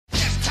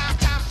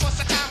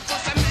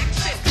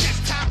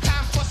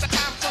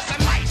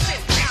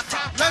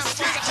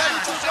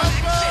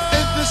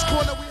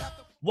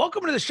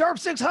Welcome to the Sharp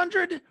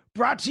 600,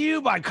 brought to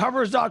you by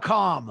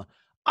Covers.com.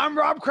 I'm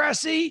Rob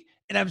Cressy,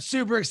 and I'm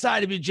super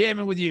excited to be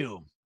jamming with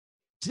you.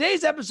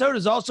 Today's episode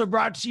is also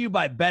brought to you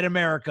by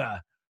BetAmerica.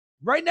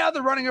 Right now,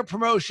 they're running a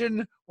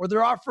promotion where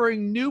they're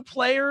offering new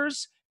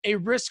players a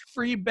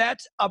risk-free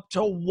bet up to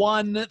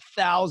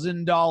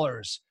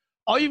 $1,000.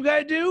 All you've got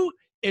to do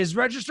is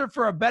register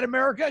for a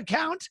BetAmerica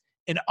account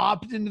and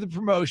opt into the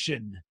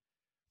promotion.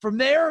 From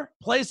there,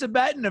 place a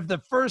bet, and if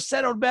the first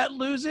settled bet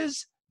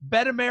loses,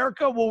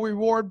 BetAmerica will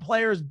reward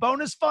players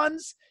bonus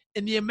funds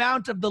in the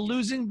amount of the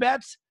losing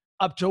bets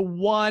up to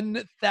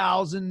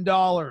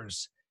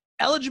 $1,000.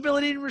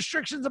 Eligibility and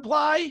restrictions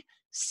apply.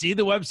 See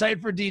the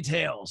website for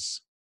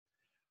details.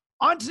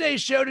 On today's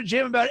show to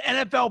jam about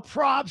NFL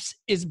props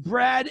is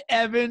Brad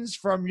Evans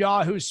from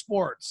Yahoo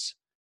Sports.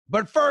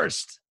 But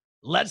first,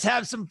 let's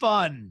have some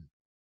fun.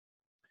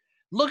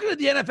 Looking at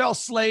the NFL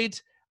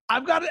slate,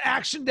 I've got an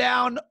action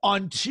down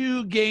on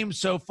two games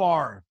so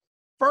far.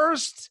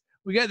 First,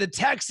 we got the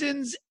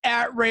Texans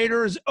at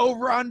Raiders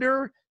over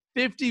under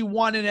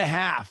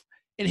 51.5.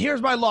 And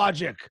here's my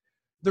logic.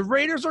 The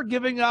Raiders are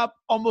giving up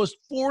almost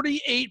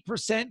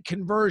 48%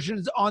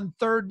 conversions on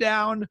third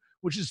down,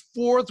 which is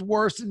fourth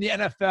worst in the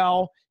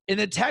NFL. And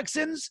the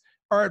Texans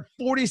are at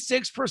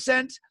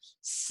 46%,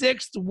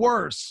 sixth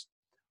worst.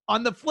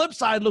 On the flip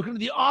side, looking at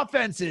the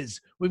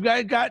offenses, we've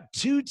got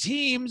two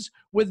teams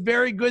with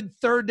very good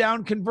third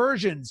down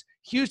conversions.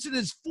 Houston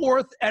is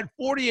fourth at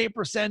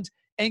 48%.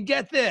 And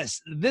get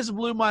this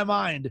blew my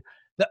mind.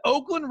 The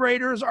Oakland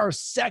Raiders are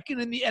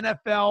second in the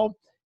NFL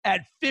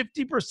at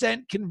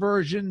 50%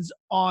 conversions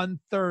on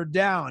third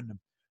down.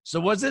 So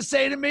what does this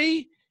say to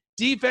me?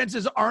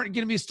 Defenses aren't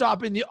going to be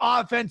stopping the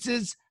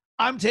offenses.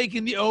 I'm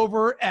taking the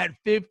over at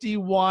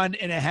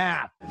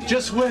 51.5.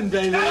 Just win,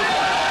 baby.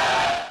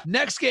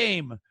 Next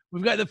game,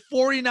 we've got the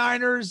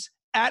 49ers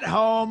at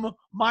home,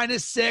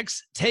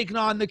 -6, taking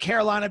on the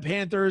Carolina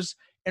Panthers.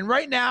 And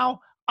right now,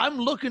 I'm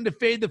looking to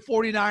fade the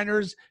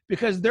 49ers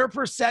because their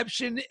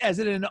perception is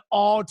at an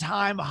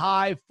all-time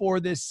high for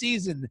this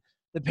season.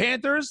 The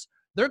Panthers,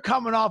 they're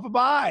coming off a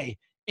bye.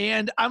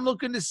 And I'm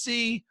looking to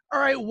see, all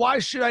right, why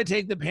should I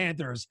take the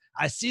Panthers?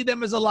 I see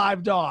them as a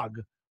live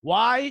dog.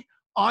 Why?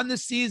 On the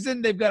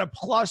season, they've got a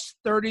plus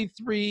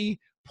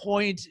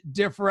 33-point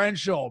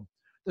differential.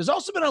 There's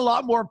also been a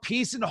lot more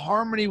peace and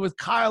harmony with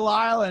Kyle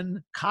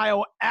Allen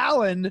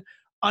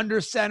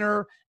under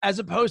center as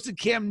opposed to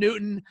Cam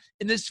Newton,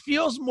 and this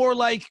feels more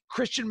like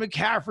Christian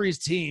McCaffrey's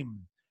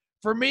team.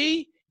 For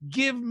me,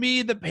 give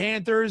me the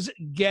Panthers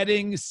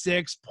getting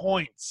 6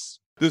 points.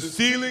 The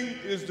ceiling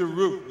is the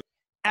roof.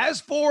 As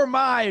for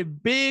my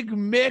Big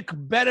Mick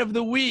bet of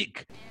the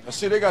week, I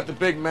see they got the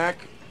Big Mac.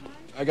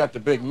 I got the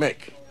Big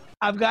Mick.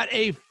 I've got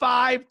a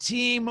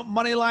 5-team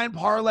moneyline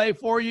parlay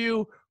for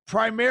you.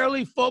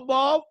 Primarily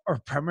NFL,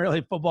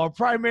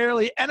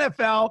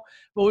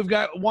 but we've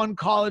got one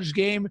college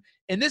game.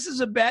 And this is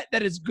a bet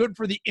that is good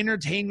for the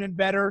entertainment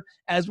bettor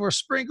as we're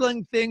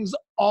sprinkling things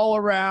all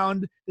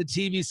around the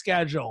TV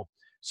schedule.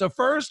 So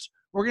first,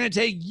 we're going to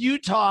take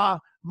Utah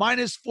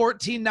minus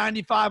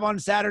 14.95 on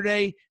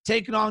Saturday,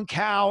 taking on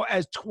Cal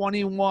as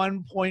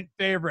 21-point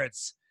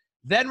favorites.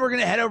 Then we're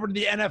going to head over to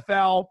the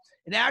NFL,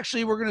 and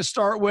actually we're going to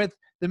start with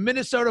the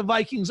Minnesota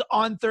Vikings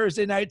on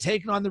Thursday night,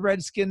 taking on the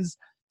Redskins.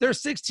 They're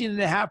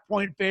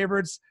 16.5-point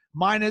favorites,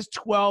 minus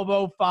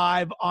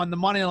 12.05 on the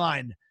money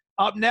line.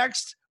 Up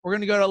next, we're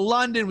going to go to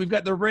London. We've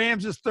got the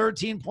Rams as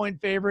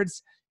 13-point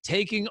favorites,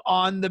 taking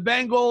on the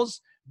Bengals.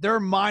 They're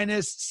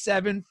minus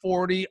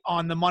 740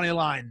 on the money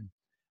line.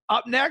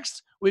 Up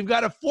next, we've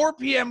got a 4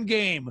 p.m.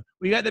 game.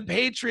 We got the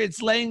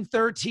Patriots laying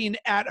 13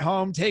 at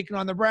home, taking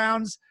on the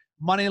Browns.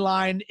 Money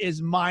line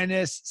is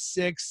minus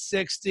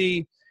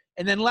 660.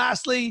 And then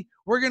lastly,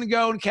 we're going to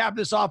go and cap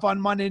this off on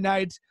Monday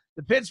night.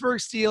 The Pittsburgh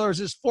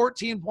Steelers is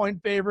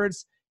 14-point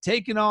favorites,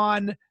 taking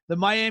on the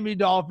Miami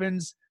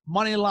Dolphins.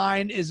 Money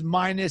line is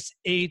minus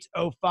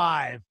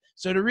 805.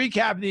 So to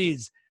recap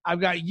these, I've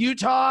got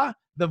Utah,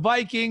 the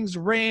Vikings,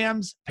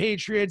 Rams,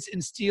 Patriots,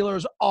 and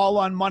Steelers all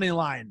on money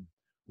line.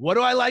 What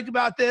do I like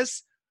about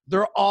this?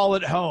 They're all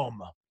at home.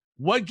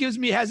 What gives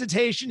me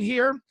hesitation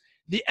here?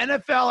 The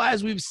NFL,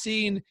 as we've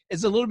seen,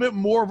 is a little bit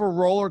more of a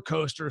roller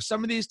coaster.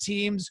 Some of these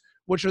teams,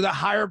 which are the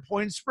higher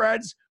point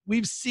spreads,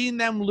 we've seen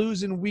them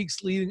lose in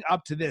weeks leading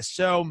up to this.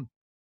 So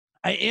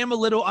I am a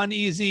little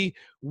uneasy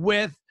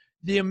with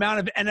the amount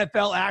of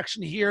NFL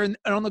action here. And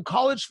on the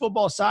college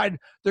football side,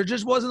 there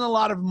just wasn't a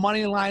lot of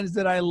money lines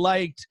that I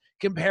liked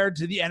compared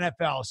to the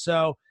NFL.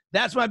 So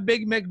that's my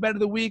Big Mick bet of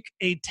the week.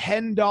 A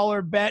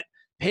 $10 bet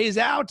pays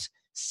out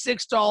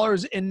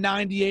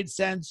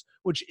 $6.98,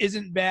 which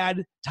isn't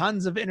bad.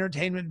 Tons of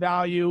entertainment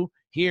value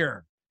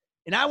here.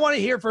 And I want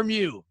to hear from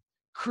you.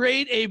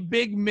 Create a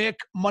Big Mick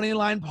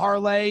moneyline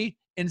parlay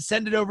and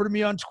send it over to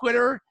me on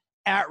Twitter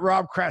at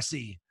Rob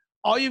Cressy.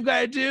 All you've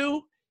got to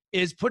do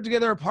is put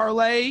together a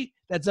parlay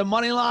that's a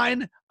money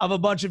line of a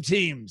bunch of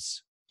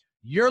teams.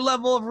 Your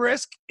level of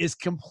risk is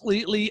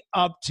completely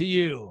up to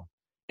you.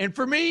 And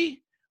for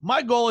me,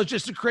 my goal is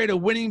just to create a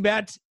winning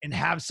bet and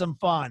have some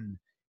fun.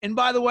 And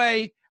by the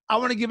way, I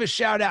want to give a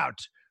shout out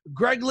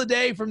Greg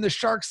Leday from the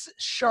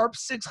Sharp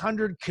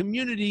 600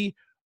 community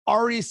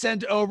already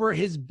sent over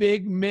his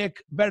Big Mick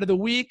bet of the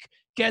week.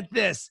 Get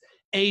this,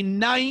 a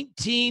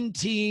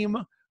 19-team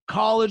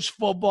college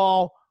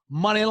football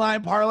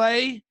moneyline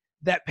parlay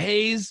that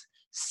pays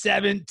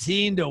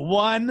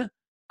 17-1.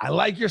 I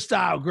like your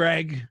style,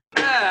 Greg.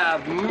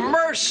 Have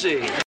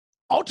mercy.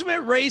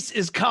 Ultimate Race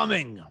is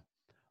coming.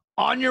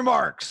 On your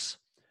marks.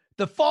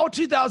 The fall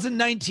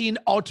 2019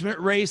 Ultimate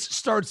Race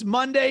starts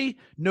Monday,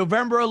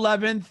 November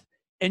 11th,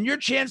 and your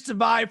chance to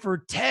vie for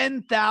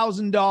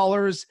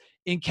 $10,000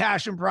 in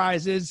cash and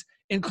prizes,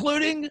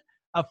 including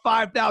a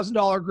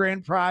 $5,000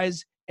 grand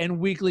prize and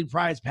weekly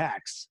prize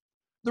packs.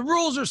 The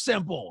rules are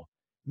simple.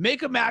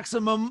 Make a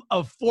maximum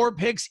of 4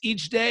 picks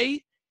each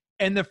day,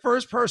 and the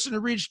first person to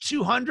reach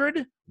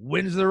 200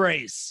 wins the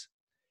race.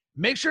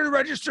 Make sure to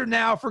register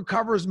now for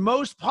Cover's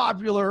most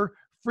popular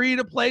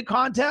free-to-play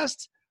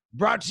contest,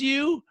 brought to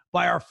you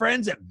by our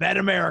friends at Bet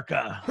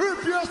America.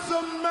 If you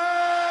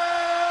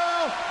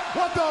smell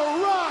what the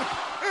Rock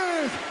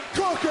is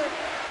cooking.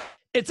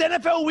 It's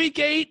NFL Week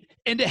 8,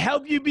 and to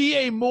help you be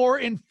a more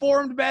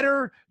informed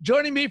bettor,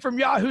 joining me from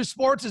Yahoo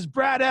Sports is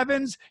Brad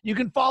Evans. You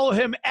can follow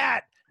him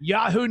at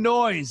Yahoo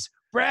Noise.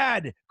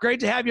 Brad, great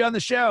to have you on the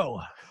show.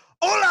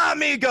 Hola,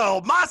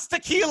 amigo. Mas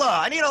tequila.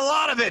 I need a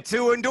lot of it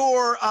to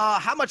endure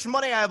how much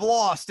money I've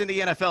lost in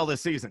the NFL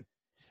this season.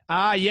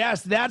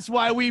 Yes, that's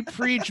why we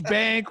preach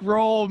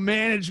bankroll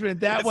management.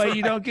 That way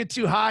you don't get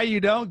too high,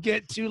 you don't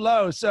get too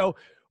low. So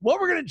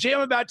what we're going to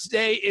jam about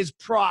today is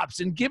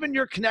props. And given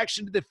your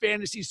connection to the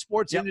fantasy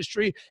sports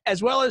industry,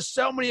 as well as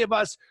so many of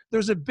us,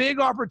 there's a big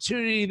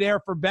opportunity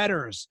there for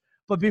bettors.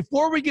 But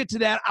before we get to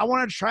that, I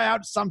want to try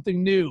out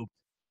something new.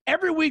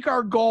 Every week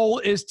our goal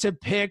is to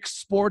pick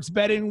sports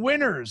betting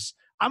winners.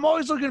 I'm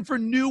always looking for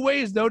new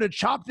ways, though, to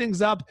chop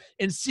things up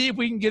and see if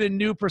we can get a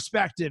new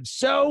perspective.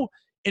 So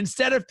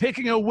instead of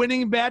picking a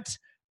winning bet,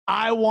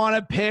 I want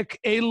to pick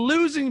a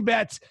losing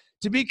bet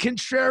to be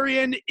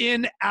contrarian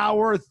in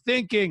our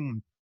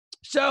thinking.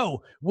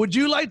 So would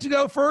you like to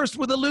go first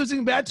with a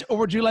losing bet, or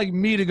would you like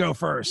me to go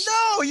first?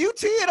 No, you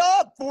tee it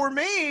up for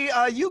me.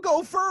 You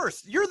go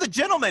first. You're the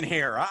gentleman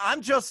here.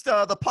 I'm just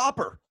the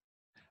popper.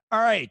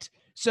 All right.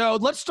 So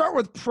let's start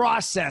with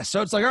process.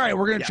 So it's like, all right,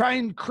 we're going to try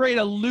and create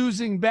a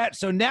losing bet.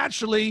 So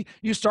naturally,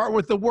 you start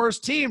with the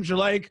worst teams. You're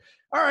like,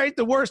 all right,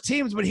 the worst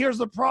teams, but here's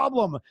the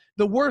problem.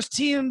 The worst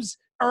teams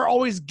are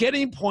always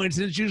getting points,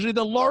 and it's usually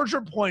the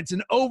larger points.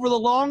 And over the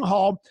long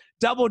haul,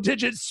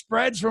 double-digit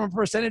spreads from a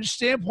percentage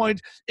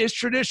standpoint is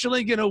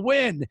traditionally going to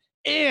win.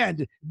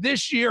 And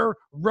this year,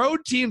 road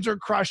teams are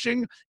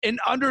crushing and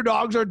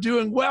underdogs are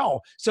doing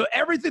well. So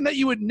everything that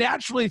you would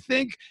naturally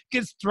think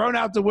gets thrown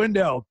out the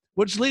window,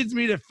 which leads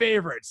me to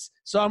favorites.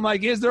 So I'm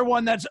like, is there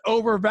one that's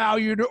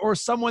overvalued or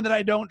someone that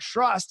I don't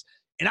trust?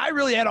 And I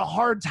really had a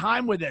hard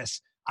time with this.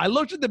 I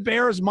looked at the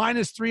Bears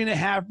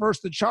 -3.5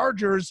 versus the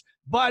Chargers,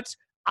 but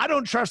I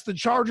don't trust the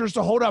Chargers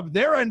to hold up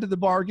their end of the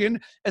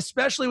bargain,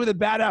 especially with a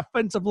bad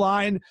offensive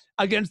line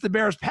against the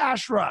Bears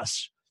pass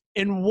rush.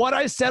 And what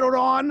I settled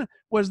on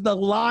was the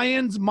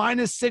Lions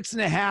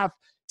 -6.5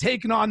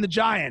 taking on the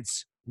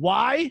Giants.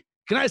 Why?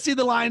 Can I see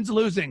the Lions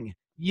losing?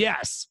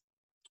 Yes.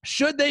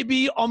 Should they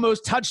be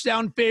almost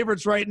touchdown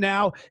favorites right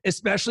now,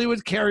 especially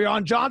with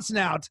Kerryon Johnson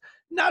out?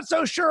 Not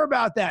so sure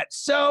about that.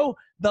 So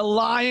the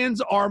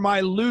Lions are my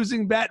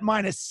losing bet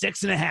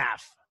 -6.5.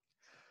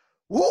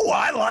 Ooh,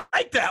 I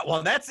like that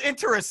one. That's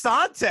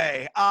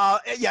interessante.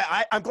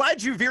 I'm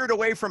glad you veered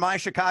away from my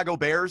Chicago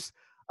Bears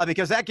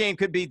because that game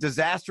could be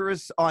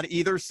disastrous on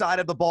either side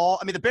of the ball.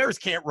 I mean, the Bears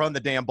can't run the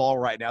damn ball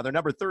right now. They're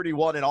number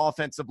 31 in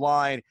offensive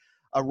line,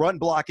 run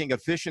blocking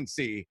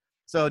efficiency.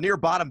 So near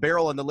bottom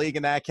barrel in the league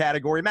in that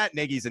category. Matt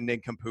Nagy's a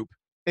nincompoop.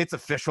 It's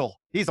official.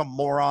 He's a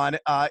moron.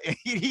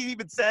 He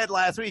even said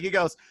last week, he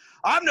goes,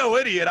 I'm no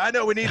idiot. I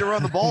know we need to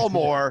run the ball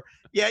more.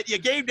 Yet you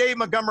gave Dave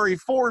Montgomery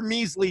 4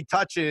 measly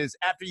touches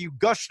after you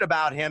gushed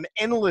about him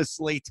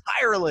endlessly,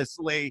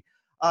 tirelessly,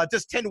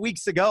 just 10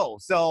 weeks ago.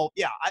 So,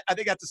 yeah, I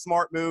think that's a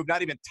smart move,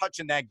 not even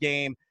touching that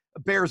game.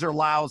 The Bears are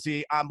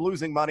lousy. I'm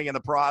losing money in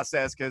the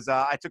process because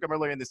I took them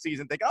earlier in the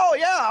season thinking, oh,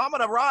 yeah, I'm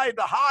going to ride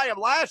the high of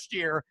last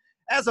year.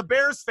 As a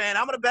Bears fan,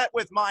 I'm going to bet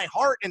with my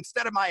heart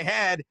instead of my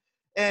head.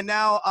 And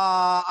now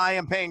I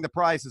am paying the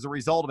price as a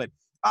result of it.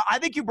 I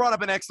think you brought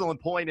up an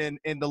excellent point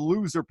in the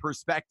loser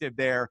perspective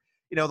there.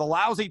 You know, the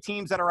lousy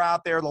teams that are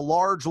out there, the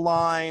large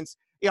lines.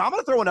 I'm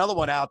going to throw another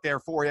one out there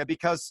for you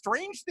because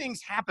strange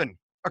things happen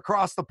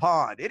across the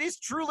pond. It is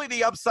truly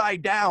the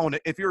upside down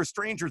if you're a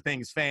Stranger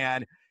Things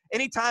fan.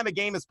 Anytime a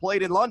game is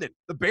played in London,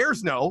 the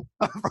Bears know,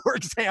 for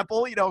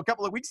example, a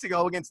couple of weeks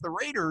ago against the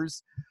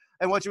Raiders,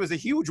 and which was a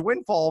huge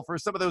windfall for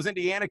some of those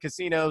Indiana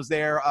casinos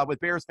there with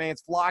Bears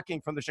fans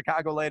flocking from the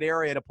Chicagoland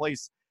area to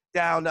place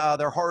down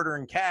their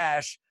hard-earned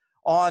cash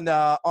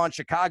on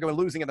Chicago and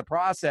losing in the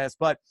process.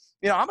 But,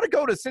 I'm going to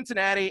go to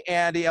Cincinnati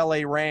and the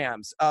LA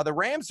Rams. The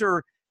Rams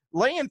are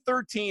laying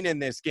 13 in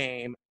this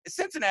game.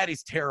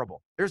 Cincinnati's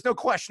terrible. There's no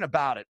question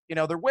about it.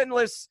 They're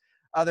winless.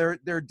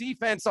 Their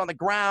defense on the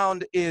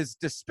ground is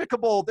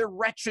despicable. They're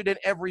wretched in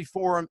every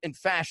form and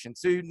fashion.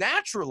 So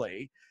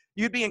naturally,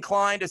 you'd be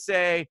inclined to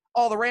say,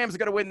 oh, the Rams are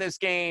going to win this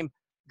game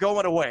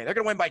going away. They're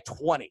going to win by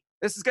 20.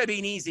 This is going to be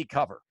an easy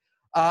cover.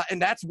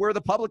 And that's where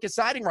the public is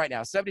siding right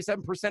now.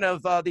 77%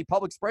 of the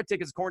public spread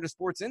tickets, according to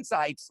Sports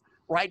Insights,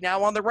 right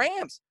now on the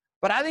Rams.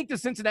 But I think the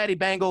Cincinnati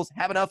Bengals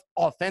have enough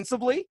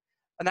offensively,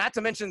 and not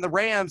to mention the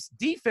Rams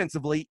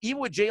defensively,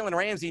 even with Jalen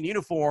Ramsey in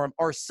uniform,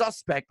 are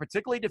suspect,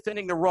 particularly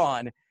defending the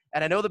run.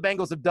 And I know the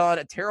Bengals have done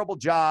a terrible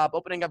job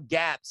opening up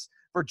gaps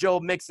for Joe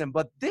Mixon,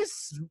 but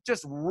this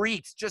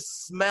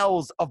just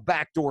smells of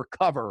backdoor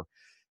cover.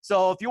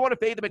 So if you want to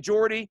fade the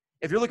majority,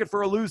 if you're looking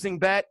for a losing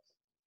bet,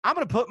 I'm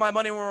going to put my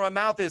money where my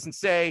mouth is and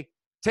say,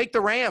 take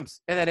the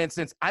Rams in that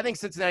instance. I think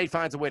Cincinnati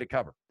finds a way to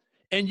cover.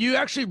 And you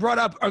actually brought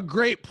up a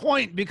great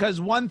point,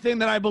 because one thing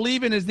that I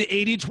believe in is the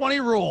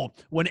 80-20 rule.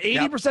 When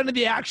 80% of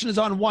the action is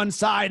on one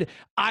side,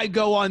 I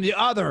go on the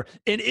other.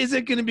 And is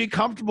it going to be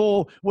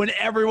comfortable when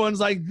everyone's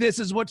like, this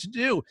is what to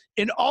do?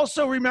 And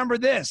also remember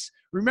this.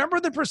 Remember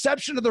the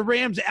perception of the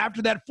Rams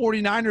after that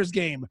 49ers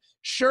game.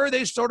 Sure,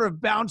 they sort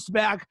of bounced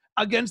back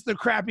against the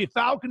crappy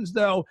Falcons,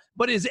 though,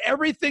 but is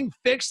everything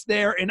fixed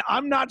there? And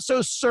I'm not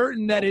so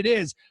certain that it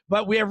is.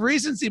 But we have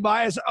recency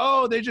bias.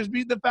 Oh, they just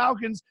beat the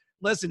Falcons.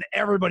 Listen,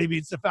 everybody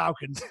beats the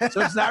Falcons,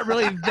 so it's not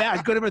really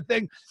that good of a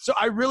thing. So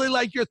I really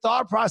like your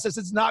thought process.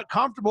 It's not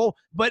comfortable,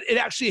 but it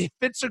actually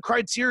fits the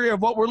criteria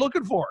of what we're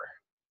looking for.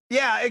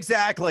 Yeah,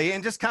 exactly.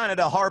 And just kind of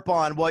to harp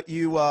on what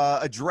you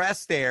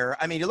addressed there,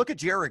 I mean, you look at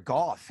Jared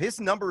Goff.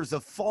 His numbers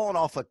have fallen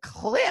off a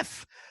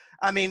cliff.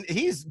 I mean,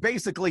 he's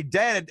basically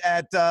dead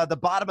at the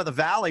bottom of the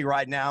valley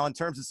right now in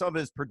terms of some of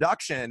his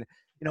production.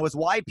 You know, his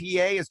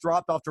YPA has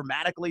dropped off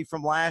dramatically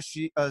from last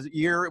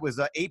year. It was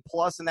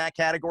 8+ in that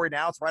category.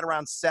 Now it's right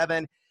around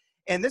 7.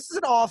 And this is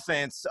an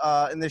offense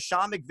in the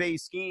Sean McVay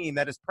scheme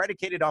that is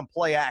predicated on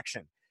play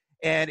action.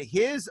 And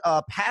his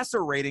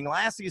passer rating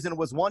last season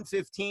was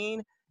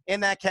 115 in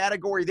that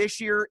category.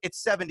 This year,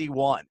 it's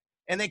 71.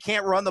 And they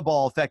can't run the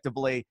ball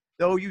effectively,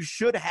 though you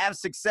should have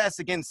success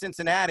against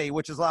Cincinnati,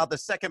 which has allowed the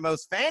second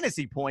most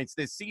fantasy points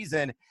this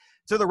season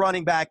to the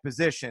running back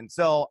position.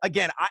 So,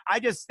 again, I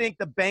just think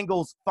the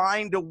Bengals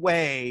find a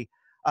way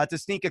to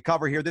sneak a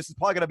cover here. This is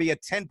probably going to be a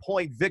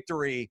 10-point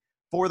victory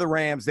for the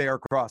Rams there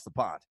across the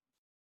pond.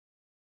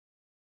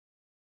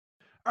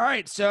 All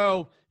right,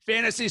 so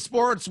fantasy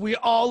sports, we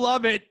all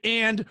love it.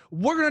 And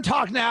we're going to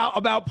talk now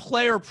about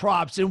player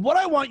props. And what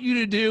I want you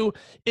to do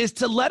is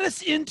to let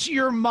us into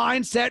your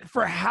mindset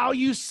for how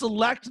you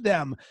select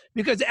them.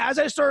 Because as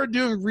I started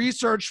doing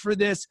research for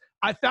this,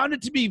 I found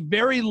it to be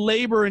very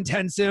labor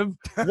intensive.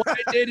 What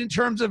I did in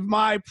terms of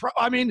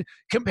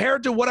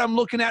compared to what I'm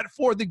looking at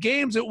for the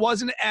games, it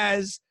wasn't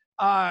as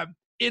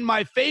in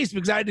my face,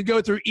 because I had to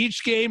go through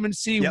each game and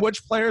see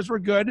which players were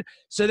good.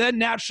 So then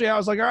naturally I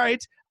was like, all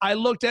right, I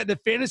looked at the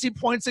fantasy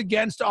points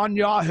against on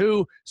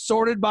Yahoo,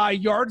 sorted by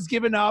yards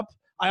given up.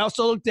 I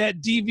also looked at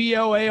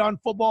DVOA on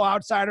Football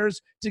Outsiders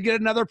to get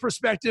another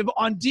perspective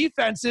on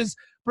defenses.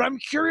 But I'm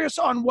curious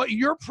on what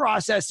your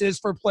process is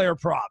for player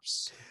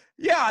props.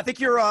 Yeah, I think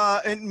you're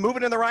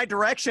moving in the right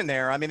direction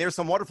there. I mean, there's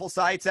some wonderful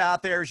sites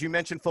out there. As you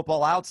mentioned,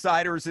 Football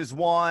Outsiders is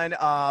one.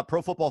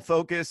 Pro Football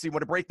Focus, you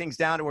want to break things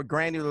down to a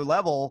granular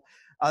level.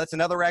 That's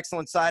another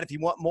excellent site. If you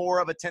want more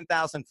of a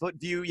 10,000-foot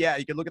view, yeah,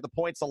 you can look at the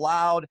points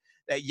allowed.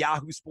 That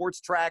Yahoo Sports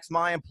tracks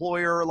my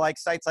employer, like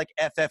sites like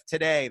FF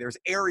Today. There's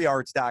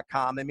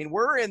airyards.com. I mean,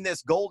 we're in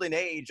this golden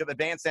age of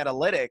advanced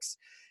analytics.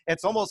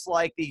 It's almost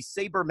like the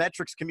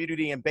sabermetrics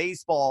community in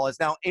baseball has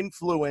now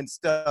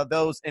influenced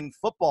those in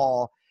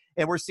football.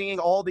 And we're seeing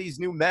all these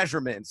new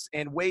measurements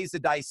and ways to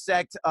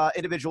dissect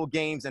individual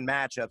games and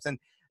matchups. And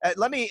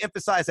let me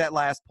emphasize that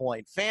last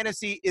point.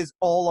 Fantasy is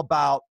all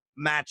about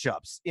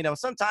matchups. You know,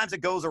 sometimes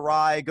it goes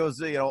awry, it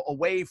goes,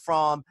 away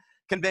from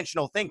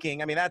conventional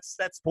thinking. I mean, that's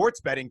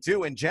sports betting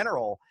too in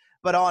general.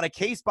 But on a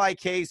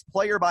case-by-case,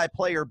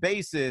 player-by-player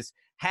basis,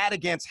 hat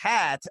against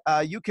hat,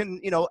 you can,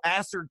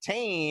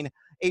 ascertain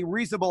a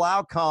reasonable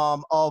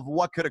outcome of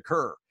what could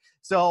occur.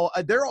 So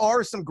there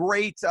are some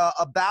great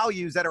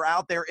values that are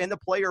out there in the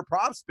player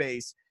prop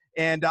space.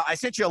 And I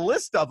sent you a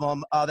list of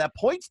them that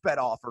PointsBet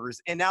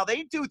offers. And now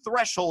they do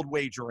threshold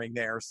wagering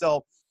there.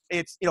 So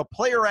it's,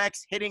 player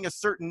X hitting a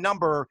certain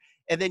number,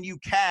 and then you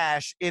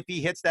cash if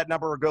he hits that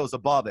number or goes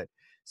above it.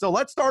 So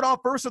let's start off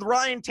first with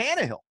Ryan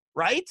Tannehill,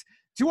 right?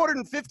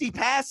 250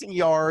 passing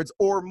yards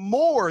or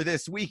more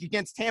this week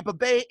against Tampa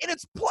Bay, and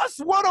it's plus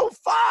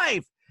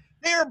 105.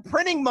 They're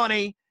printing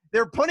money.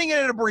 They're putting it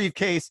in a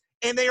briefcase,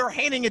 and they are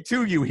handing it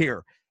to you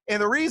here.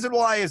 And the reason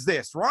why is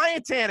this.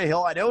 Ryan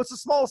Tannehill, I know it's a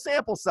small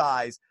sample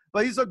size,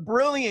 but he's looked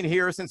brilliant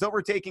here since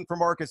overtaking for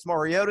Marcus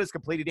Mariota. He's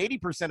completed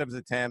 80% of his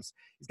attempts.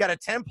 He's got a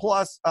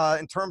 10-plus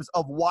in terms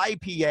of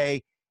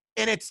YPA,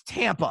 and it's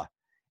Tampa.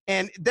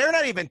 And they're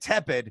not even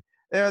tepid.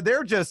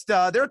 They're just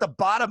they're at the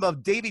bottom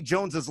of Davy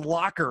Jones's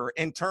locker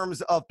in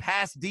terms of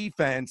pass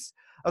defense.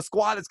 A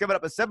squad that's given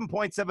up a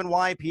 7.7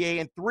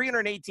 YPA and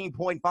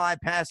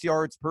 318.5 pass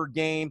yards per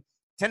game.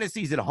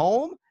 Tennessee's at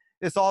home.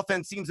 This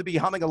offense seems to be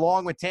humming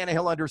along with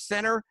Tannehill under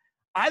center.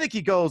 I think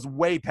he goes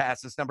way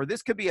past this number.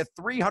 This could be a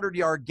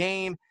 300-yard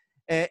game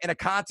in a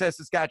contest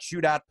that's got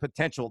shootout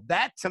potential.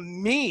 That, to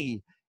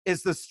me,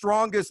 is the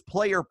strongest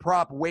player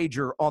prop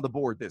wager on the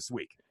board this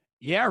week.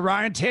 Yeah,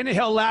 Ryan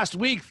Tannehill last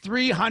week,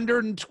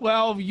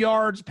 312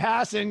 yards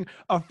passing,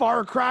 a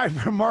far cry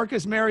from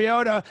Marcus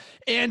Mariota.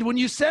 And when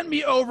you sent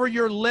me over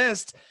your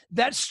list,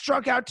 that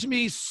struck out to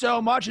me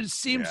so much. It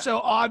seemed so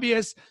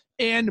obvious.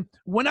 And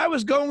when I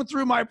was going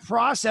through my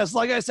process,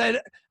 like I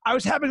said, I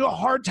was having a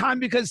hard time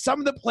because some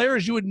of the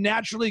players you would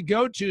naturally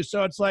go to.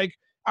 So it's like,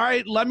 all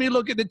right, let me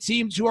look at the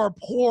teams who are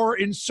poor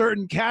in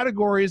certain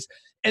categories.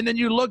 And then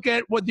you look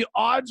at what the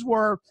odds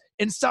were,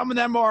 and some of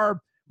them are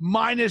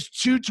minus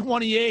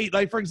 228.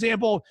 Like, for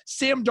example,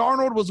 Sam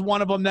Darnold was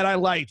one of them that I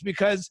liked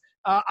because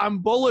I'm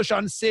bullish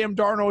on Sam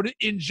Darnold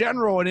in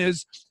general, and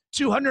his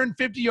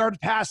 250 yards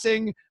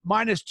passing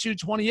minus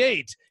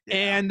 228. Yeah.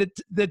 And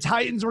the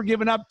Titans were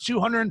giving up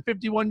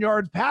 251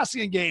 yards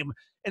passing a game.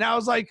 And I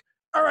was like,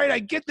 all right, I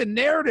get the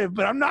narrative,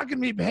 but I'm not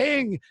going to be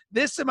paying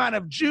this amount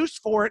of juice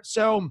for it.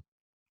 So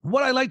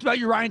what I liked about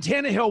your Ryan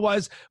Tannehill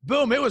was,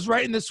 boom, it was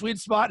right in the sweet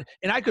spot,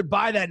 and I could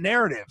buy that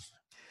narrative.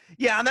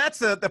 Yeah, and that's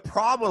the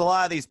problem with a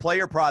lot of these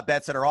player prop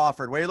bets that are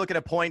offered. Where you're looking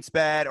at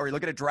PointsBet or you're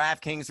looking at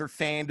DraftKings or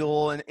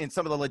FanDuel and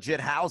some of the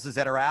legit houses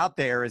that are out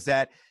there, is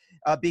that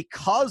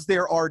because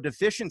there are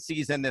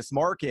deficiencies in this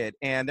market,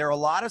 and there are a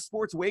lot of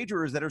sports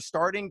wagerers that are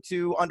starting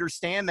to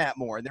understand that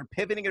more. And they're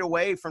pivoting it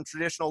away from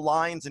traditional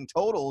lines and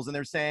totals, and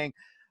they're saying,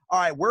 all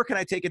right, where can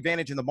I take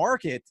advantage in the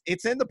market?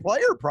 It's in the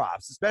player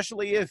props,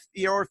 especially if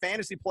you're a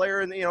fantasy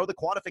player and, the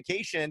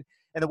quantification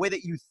and the way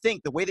that you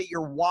think, the way that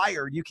you're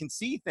wired, you can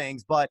see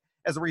things. But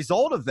as a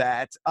result of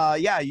that,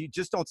 you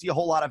just don't see a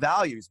whole lot of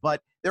values.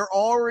 But there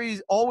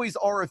always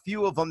are a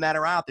few of them that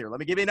are out there. Let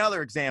me give you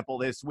another example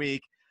this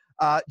week.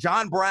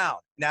 John Brown.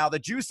 Now, the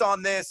juice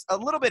on this, a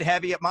little bit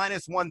heavy at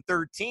minus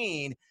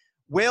 113.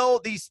 Will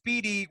the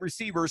speedy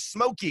receiver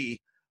Smokey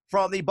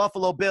from the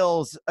Buffalo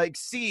Bills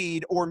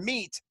exceed or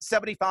meet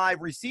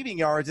 75 receiving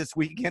yards this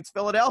week against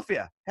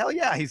Philadelphia? Hell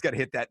yeah, he's got to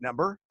hit that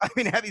number. I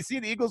mean, have you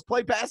seen the Eagles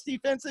play pass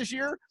defense this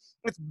year?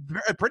 It's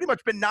pretty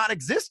much been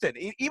non-existent.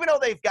 Even though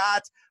they've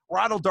got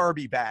Ronald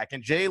Darby back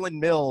and Jalen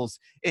Mills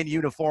in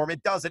uniform,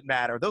 it doesn't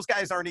matter. Those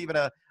guys aren't even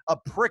a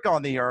prick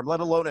on the arm, let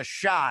alone a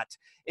shot.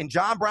 And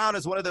John Brown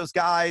is one of those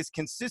guys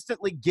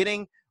consistently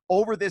getting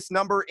over this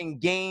number in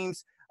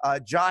games.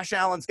 Josh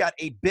Allen's got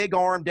a big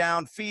arm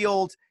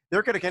downfield.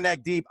 They're going to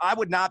connect deep. I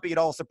would not be at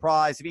all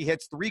surprised if he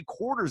hits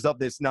 3/4 of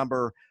this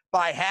number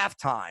by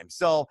halftime.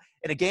 So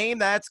in a game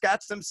that's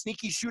got some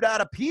sneaky shootout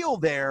appeal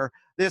there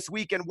this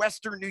week in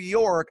Western New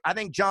York, I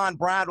think John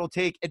Brown will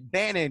take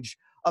advantage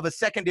of a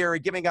secondary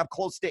giving up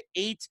close to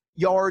 8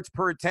 yards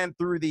per attempt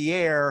through the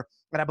air.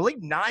 And I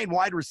believe 9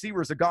 wide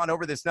receivers have gone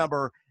over this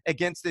number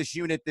against this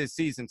unit this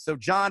season. So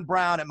John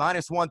Brown at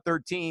minus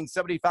 113,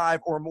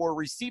 75 or more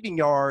receiving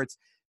yards,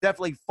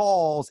 definitely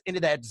falls into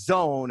that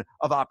zone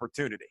of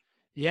opportunity.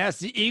 Yes,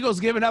 the Eagles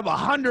giving up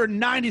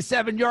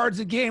 197 yards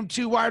a game,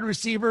 2 wide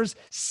receivers,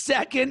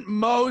 second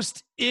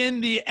most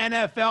in the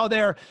NFL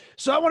there.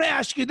 So I want to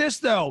ask you this,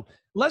 though.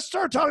 Let's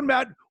start talking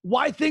about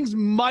why things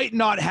might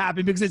not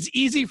happen, because it's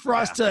easy for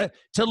us to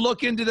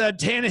look into the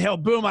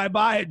Tannehill, boom, I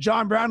buy it.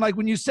 John Brown, like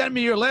when you sent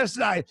me your list,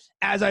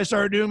 as I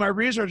started doing my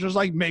research, I was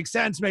like, makes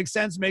sense.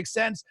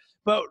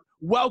 But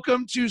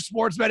welcome to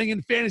sports betting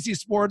and fantasy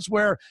sports,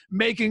 where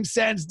making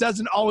sense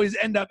doesn't always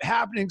end up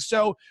happening.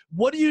 So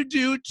what do you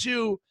do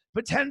to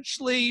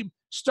potentially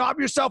stop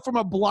yourself from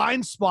a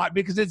blind spot?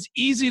 Because it's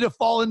easy to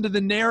fall into the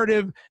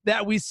narrative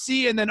that we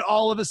see, and then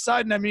all of a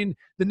sudden, I mean,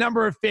 the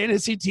number of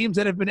fantasy teams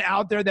that have been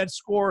out there that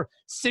score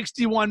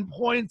 61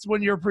 points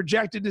when you're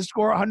projected to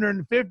score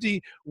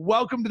 150,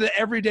 welcome to the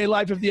everyday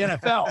life of the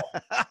NFL.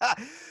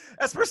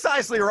 That's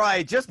precisely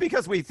right. Just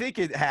because we think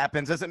it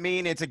happens doesn't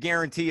mean it's a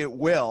guarantee it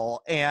will.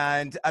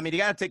 And I mean, you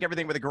got to take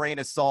everything with a grain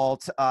of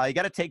salt. You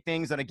got to take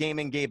things on a game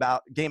in, game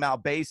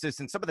out basis,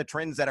 and some of the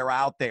trends that are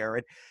out there.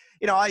 And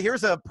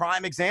here's a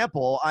prime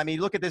example. I mean,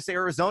 look at this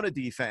Arizona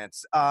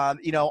defense.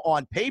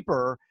 On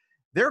paper,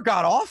 they're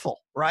god-awful,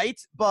 right?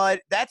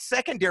 But that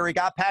secondary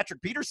got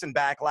Patrick Peterson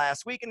back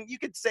last week, and you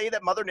could say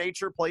that Mother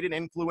Nature played an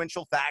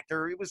influential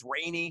factor. It was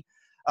rainy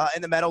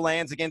in the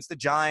Meadowlands against the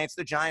Giants.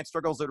 The Giants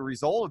struggled as a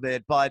result of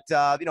it. But,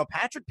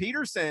 Patrick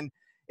Peterson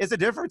is a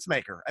difference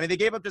maker. I mean, they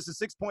gave up just a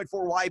 6.4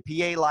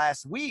 YPA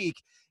last week.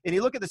 And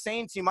you look at the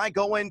Saints, you might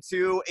go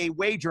into a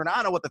wager, and I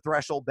don't know what the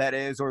threshold bet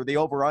is or the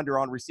over-under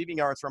on receiving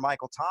yards for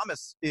Michael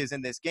Thomas is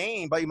in this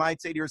game, but you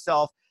might say to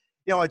yourself,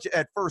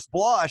 at first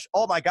blush,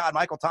 oh, my God,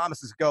 Michael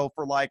Thomas is go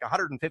for like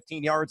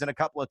 115 yards and a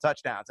couple of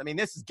touchdowns. I mean,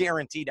 this is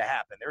guaranteed to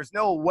happen. There's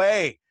no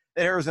way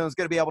that Arizona's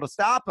going to be able to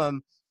stop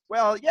him.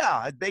 Well,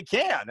 yeah, they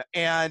can.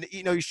 And,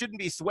 you shouldn't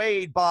be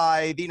swayed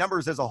by the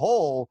numbers as a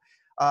whole.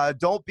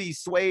 Don't be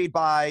swayed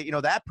by,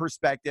 that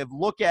perspective.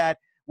 Look at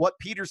what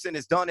Peterson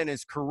has done in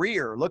his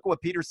career. Look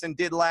what Peterson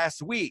did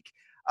last week.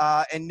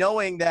 And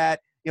knowing that,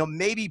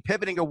 maybe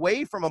pivoting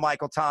away from a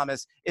Michael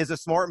Thomas is a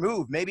smart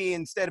move. Maybe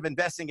instead of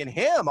investing in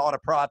him on a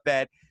prop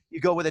bet, you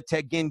go with a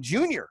Ted Ginn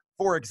Jr.,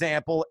 for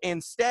example,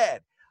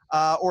 instead.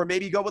 Or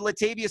maybe you go with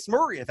Latavius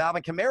Murray if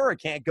Alvin Kamara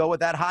can't go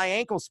with that high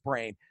ankle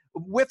sprain.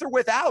 With or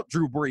without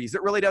Drew Brees,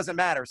 it really doesn't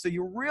matter. So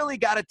you really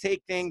got to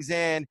take things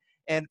in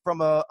and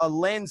from a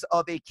lens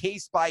of a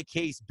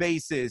case-by-case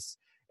basis,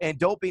 and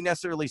don't be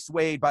necessarily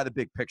swayed by the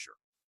big picture.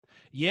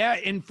 Yeah,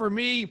 and for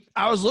me,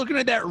 I was looking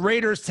at that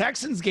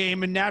Raiders-Texans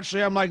game, and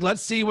naturally I'm like,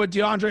 let's see what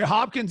DeAndre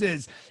Hopkins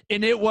is.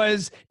 And it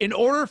was, in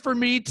order for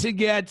me to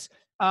get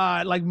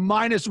like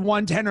minus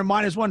 110 or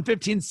minus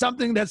 115,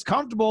 something that's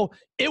comfortable,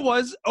 it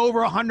was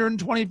over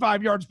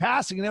 125 yards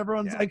passing. And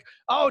everyone's like,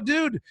 oh,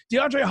 dude,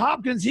 DeAndre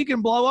Hopkins, he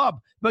can blow up.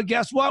 But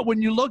guess what?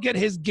 When you look at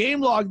his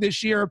game log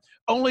this year,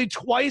 only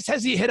twice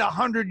has he hit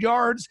 100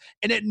 yards,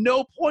 and at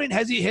no point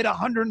has he hit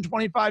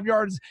 125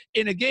 yards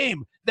in a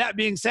game. That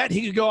being said,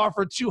 he could go off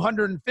for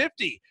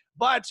 250.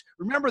 But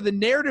remember, the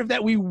narrative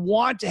that we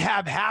want to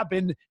have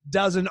happen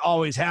doesn't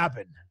always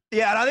happen.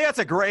 Yeah, and I think that's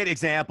a great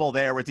example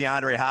there with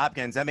DeAndre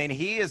Hopkins. I mean,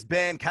 he has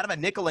been kind of a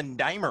nickel and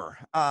dimer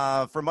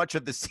for much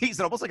of the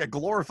season, almost like a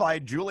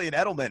glorified Julian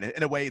Edelman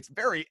in a way. It's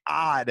very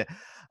odd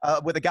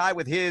with a guy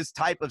with his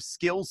type of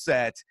skill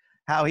set,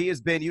 how he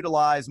has been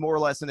utilized more or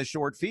less in the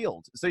short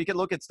field. So you can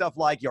look at stuff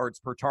like yards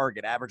per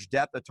target, average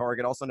depth of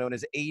target, also known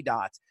as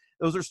ADOT.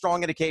 Those are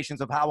strong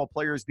indications of how a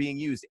player is being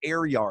used,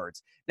 air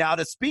yards. Now,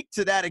 to speak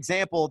to that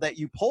example that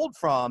you pulled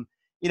from,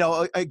 you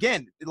know,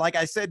 again, like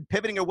I said,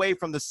 pivoting away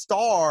from the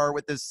star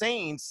with the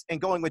Saints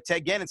and going with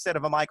Ted Ginn instead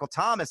of a Michael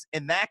Thomas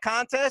in that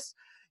contest,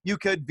 you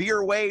could veer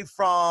away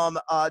from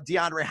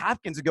DeAndre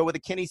Hopkins and go with a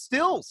Kenny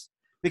Stills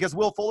because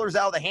Will Fuller's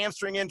out with a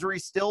hamstring injury.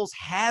 Stills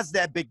has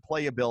that big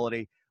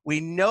playability.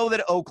 We know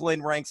that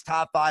Oakland ranks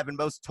top 5 in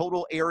most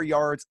total air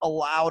yards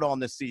allowed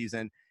on the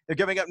season. They're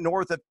giving up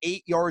north of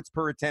 8 yards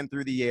per attempt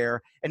through the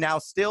air. And now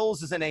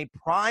Stills is in a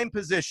prime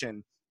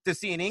position to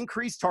see an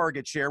increased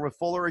target share with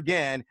Fuller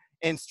again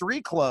and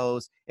street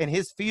clothes and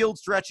his field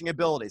stretching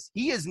abilities.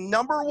 He is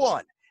number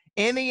 1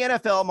 in the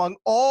NFL among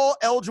all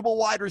eligible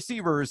wide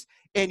receivers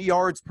in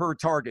yards per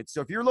target.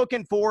 So if you're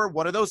looking for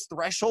one of those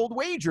threshold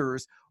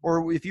wagers,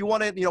 or if you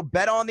want to,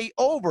 bet on the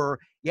over,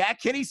 yeah,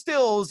 Kenny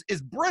Stills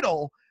is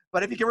brittle,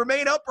 but if he can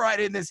remain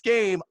upright in this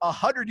game,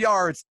 100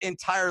 yards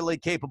entirely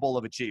capable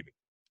of achieving.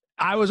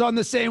 I was on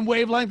the same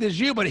wavelength as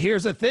you, but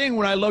here's the thing.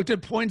 When I looked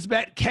at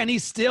PointsBet, Kenny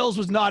Stills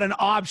was not an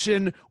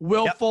option.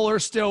 Will Fuller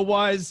still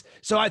was.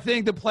 So I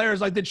think the players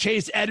like the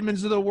Chase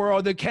Edmonds of the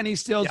world, the Kenny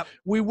Stills,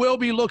 we will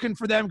be looking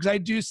for them because I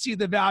do see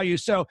the value.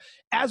 So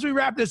as we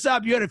wrap this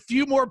up, you had a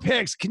few more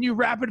picks. Can you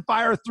rapid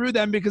fire through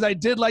them? Because I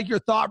did like your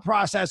thought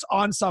process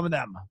on some of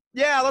them.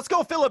 Yeah, let's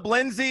go Phillip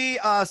Lindsay,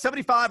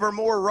 75 or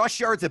more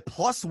rush yards at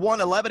plus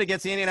 111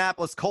 against the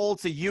Indianapolis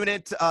Colts, a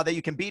unit that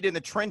you can beat in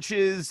the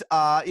trenches.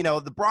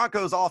 The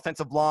Broncos'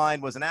 offensive line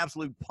was an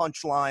absolute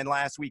punchline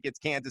last week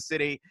against Kansas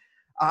City.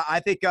 I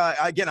think,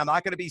 again, I'm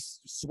not going to be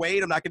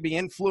swayed. I'm not going to be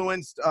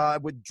influenced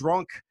with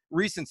drunk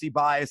recency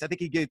bias. I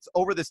think he gets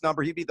over this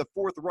number. He'd be the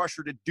 4th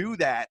rusher to do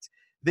that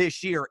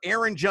this year.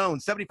 Aaron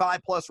Jones,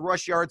 75-plus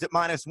rush yards at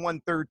minus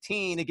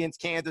 113 against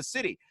Kansas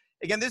City.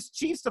 Again, this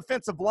Chiefs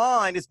defensive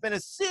line has been a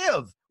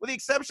sieve, with the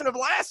exception of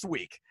last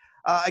week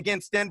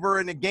against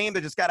Denver in a game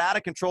that just got out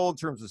of control in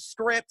terms of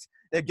script.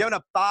 They've given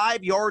up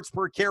 5 yards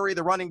per carry,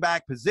 the running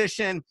back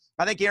position.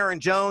 I think Aaron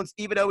Jones,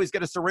 even though he's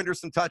going to surrender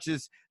some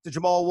touches to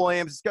Jamal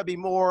Williams, it's going to be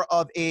more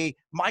of a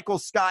Michael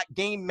Scott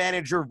game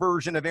manager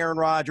version of Aaron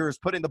Rodgers,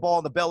 putting the ball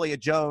in the belly of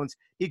Jones.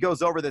 He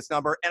goes over this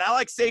number. And I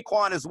like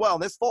Saquon as well.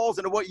 And this falls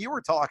into what you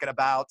were talking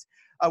about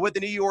with the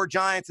New York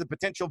Giants, the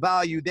potential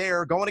value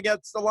there going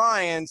against the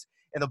Lions.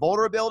 And the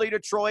vulnerability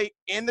of Detroit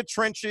in the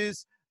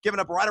trenches, giving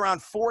up right around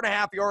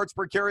 4.5 yards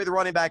per carry, the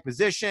running back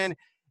position.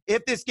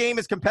 If this game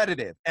is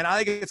competitive, and I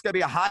think it's going to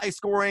be a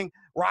high-scoring,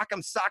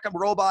 rock'em sock'em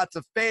robots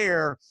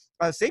affair,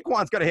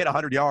 Saquon's going to hit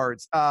 100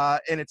 yards,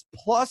 and it's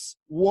plus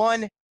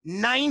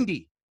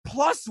 190.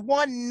 Plus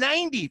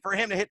 190 for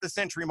him to hit the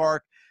century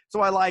mark.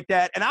 So I like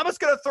that. And I'm just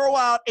going to throw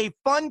out a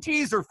fun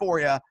teaser for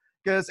you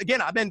because,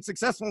 again, I've been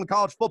successful in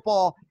college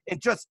football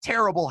and just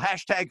terrible,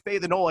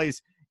 #fade the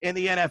noise in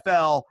the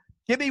NFL.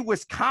 Give me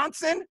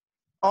Wisconsin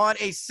on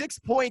a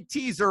 6-point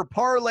teaser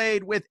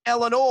parlayed with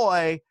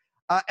Illinois.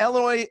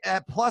 Illinois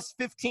at plus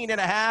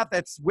 15.5.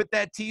 That's with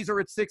that teaser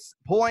at 6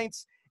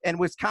 points. And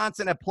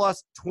Wisconsin at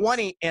plus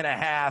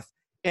 20.5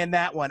 in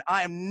that one.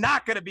 I am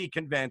not going to be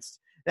convinced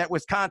that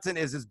Wisconsin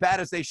is as bad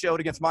as they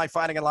showed against my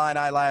Fighting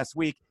Illini last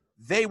week.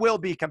 They will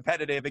be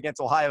competitive against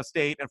Ohio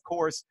State. And, of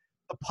course,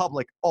 the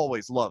public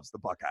always loves the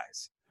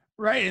Buckeyes.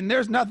 Right, and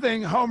there's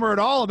nothing homer at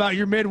all about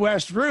your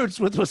Midwest roots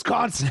with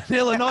Wisconsin and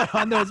Illinois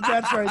on those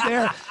bets right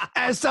there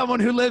as someone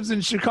who lives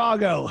in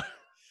Chicago.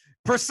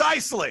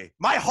 Precisely.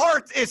 My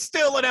heart is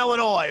still in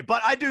Illinois,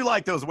 but I do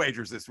like those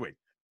wagers this week.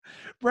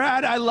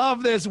 Brad, I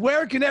love this.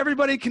 Where can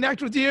everybody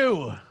connect with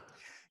you?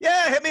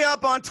 Yeah, hit me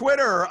up on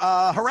Twitter.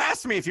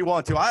 Harass me if you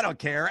want to. I don't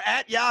care.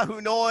 At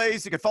Yahoo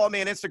Noise. You can follow me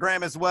on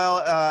Instagram as well.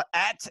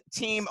 At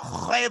Team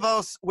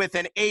Huevos with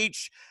an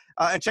H.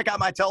 And check out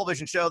my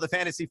television show, The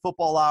Fantasy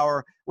Football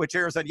Hour, which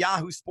airs on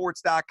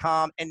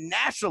yahoosports.com and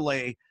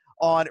nationally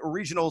on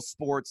regional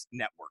sports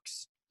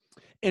networks.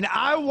 and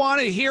I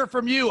want to hear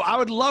from you. I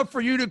would love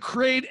for you to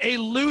create a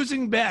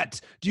losing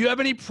bet. Do you have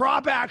any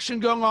prop action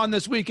going on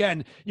this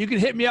weekend? You can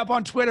hit me up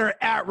on Twitter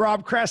at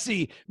Rob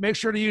Cressy. Make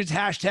sure to use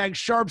hashtag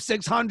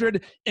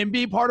Sharp600 and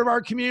be part of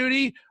our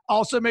community.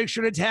 Also, make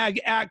sure to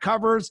tag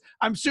 @Covers.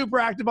 I'm super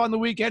active on the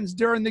weekends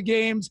during the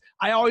games.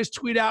 I always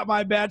tweet out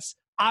my bets.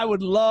 I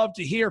would love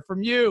to hear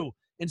from you.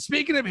 And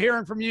speaking of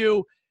hearing from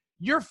you,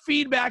 your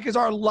feedback is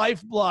our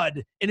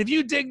lifeblood. And if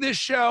you dig this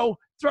show,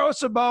 throw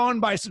us a bone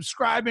by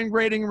subscribing,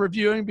 rating, and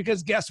reviewing,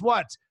 because guess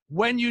what?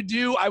 When you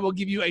do, I will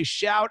give you a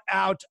shout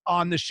out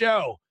on the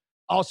show.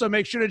 Also,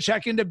 make sure to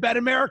check into Bet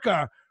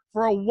America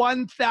for a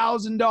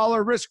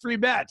 $1,000 risk-free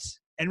bet.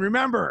 And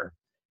remember,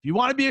 if you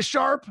want to be a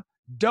sharp,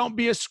 don't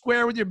be a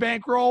square with your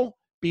bankroll.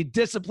 Be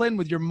disciplined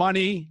with your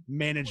money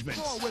management.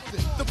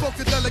 The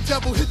Funkadelic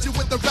devil hit you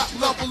with the rap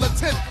level of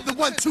 10. The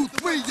 1, 2,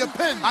 3, your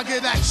pen. I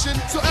get action.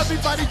 So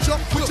everybody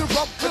jump with your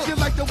rump. If you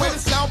like the way the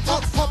sound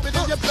pumping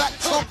in your back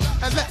trunk.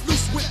 And let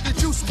loose with the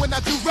juice when I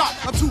do rock.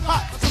 I'm too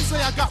hot. Some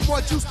say I got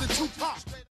more juice than Tupac.